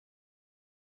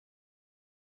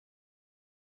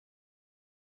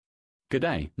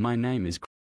G'day, my name is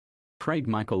Craig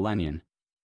Michael Lanyon.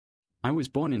 I was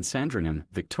born in Sandringham,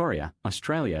 Victoria,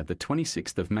 Australia, the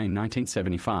 26th of May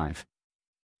 1975.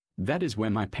 That is where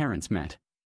my parents met.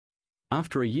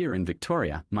 After a year in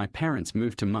Victoria, my parents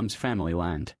moved to Mum's family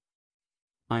land.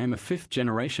 I am a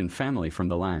fifth-generation family from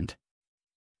the land.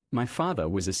 My father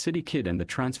was a city kid and the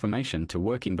transformation to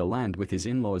working the land with his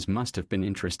in-laws must have been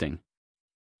interesting.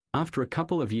 After a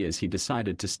couple of years he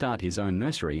decided to start his own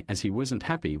nursery as he wasn't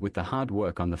happy with the hard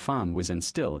work on the farm was and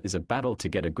still is a battle to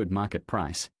get a good market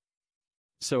price.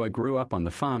 So I grew up on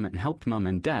the farm and helped Mum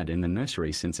and Dad in the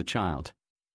nursery since a child.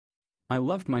 I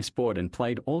loved my sport and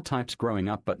played all types growing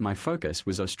up, but my focus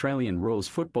was Australian rules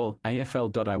football,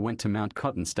 AFL. I went to Mount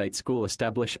Cotton State School,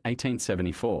 established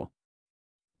 1874.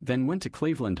 Then went to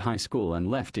Cleveland High School and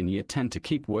left in year 10 to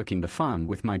keep working the farm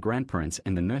with my grandparents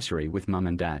and the nursery with Mum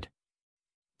and Dad.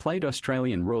 Played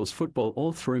Australian rules football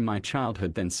all through my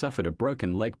childhood, then suffered a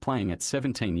broken leg playing at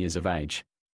 17 years of age.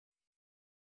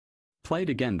 Played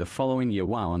again the following year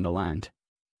while on the land.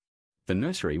 The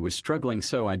nursery was struggling,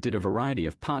 so I did a variety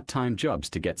of part-time jobs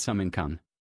to get some income.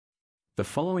 The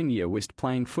following year whilst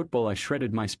playing football I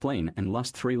shredded my spleen and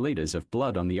lost 3 liters of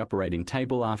blood on the operating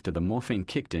table. After the morphine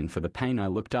kicked in for the pain, I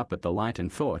looked up at the light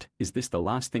and thought, is this the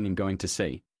last thing I'm going to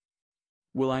see?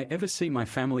 Will I ever see my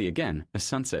family again, a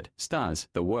sunset, stars,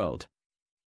 the world?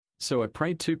 So I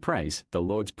prayed 2 prays, the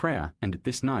Lord's Prayer, and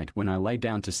this night when I lay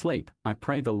down to sleep, I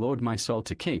pray the Lord my soul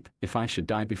to keep. If I should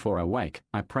die before I wake,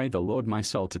 I pray the Lord my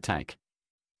soul to take.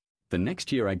 The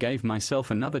next year I gave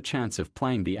myself another chance of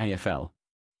playing the AFL.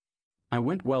 I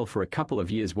went well for a couple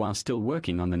of years while still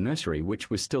working on the nursery, which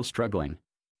was still struggling.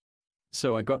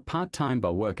 So I got part-time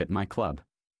bar work at my club.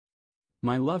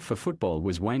 My love for football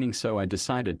was waning, so I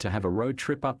decided to have a road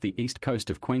trip up the east coast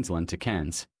of Queensland to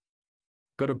Cairns.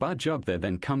 Got a bar job there,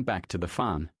 then come back to the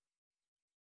farm.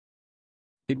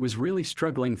 It was really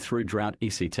struggling through drought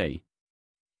etc.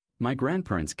 My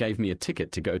grandparents gave me a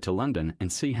ticket to go to London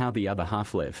and see how the other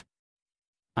half live.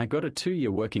 I got a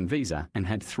 2-year working visa and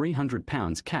had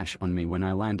 £300 cash on me when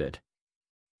I landed.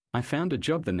 I found a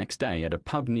job the next day at a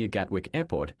pub near Gatwick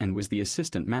Airport and was the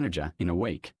assistant manager in a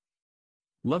week.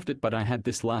 Loved it, but I had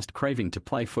this last craving to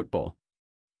play football.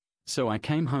 So I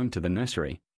came home to the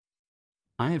nursery.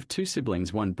 I have 2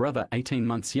 siblings, one brother 18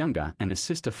 months younger and a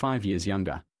sister 5 years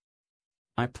younger.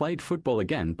 I played football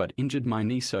again but injured my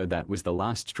knee, so that was the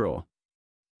last straw.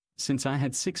 Since I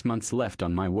had 6 months left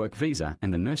on my work visa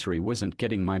and the nursery wasn't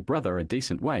getting my brother a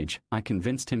decent wage, I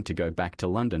convinced him to go back to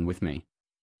London with me.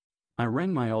 I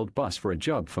rang my old boss for a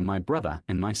job for my brother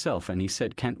and myself and he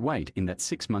said can't wait in that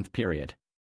 6-month period.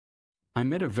 I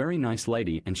met a very nice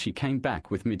lady and she came back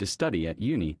with me to study at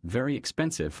uni, very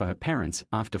expensive for her parents,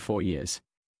 after 4 years.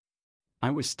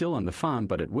 I was still on the farm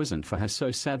but it wasn't for her,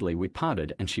 so sadly we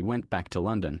parted and she went back to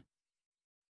London.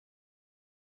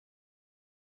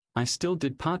 I still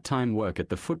did part-time work at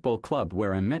the football club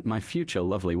where I met my future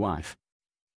lovely wife.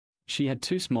 She had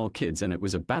 2 small kids and it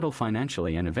was a battle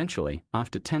financially, and eventually,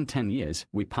 after 10 years,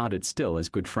 we parted still as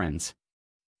good friends.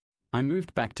 I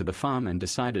moved back to the farm and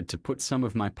decided to put some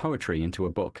of my poetry into a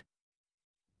book.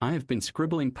 I have been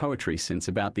scribbling poetry since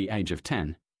about the age of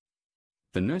 10.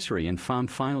 The nursery and farm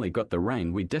finally got the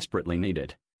rain we desperately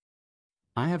needed.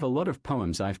 I have a lot of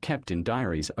poems I've kept in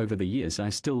diaries over the years. I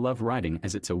still love writing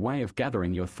as it's a way of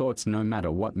gathering your thoughts no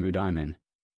matter what mood I'm in.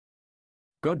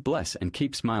 God bless and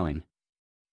keep smiling.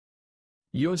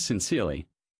 Yours sincerely,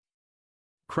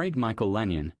 Craig Michael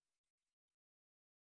Lanyon.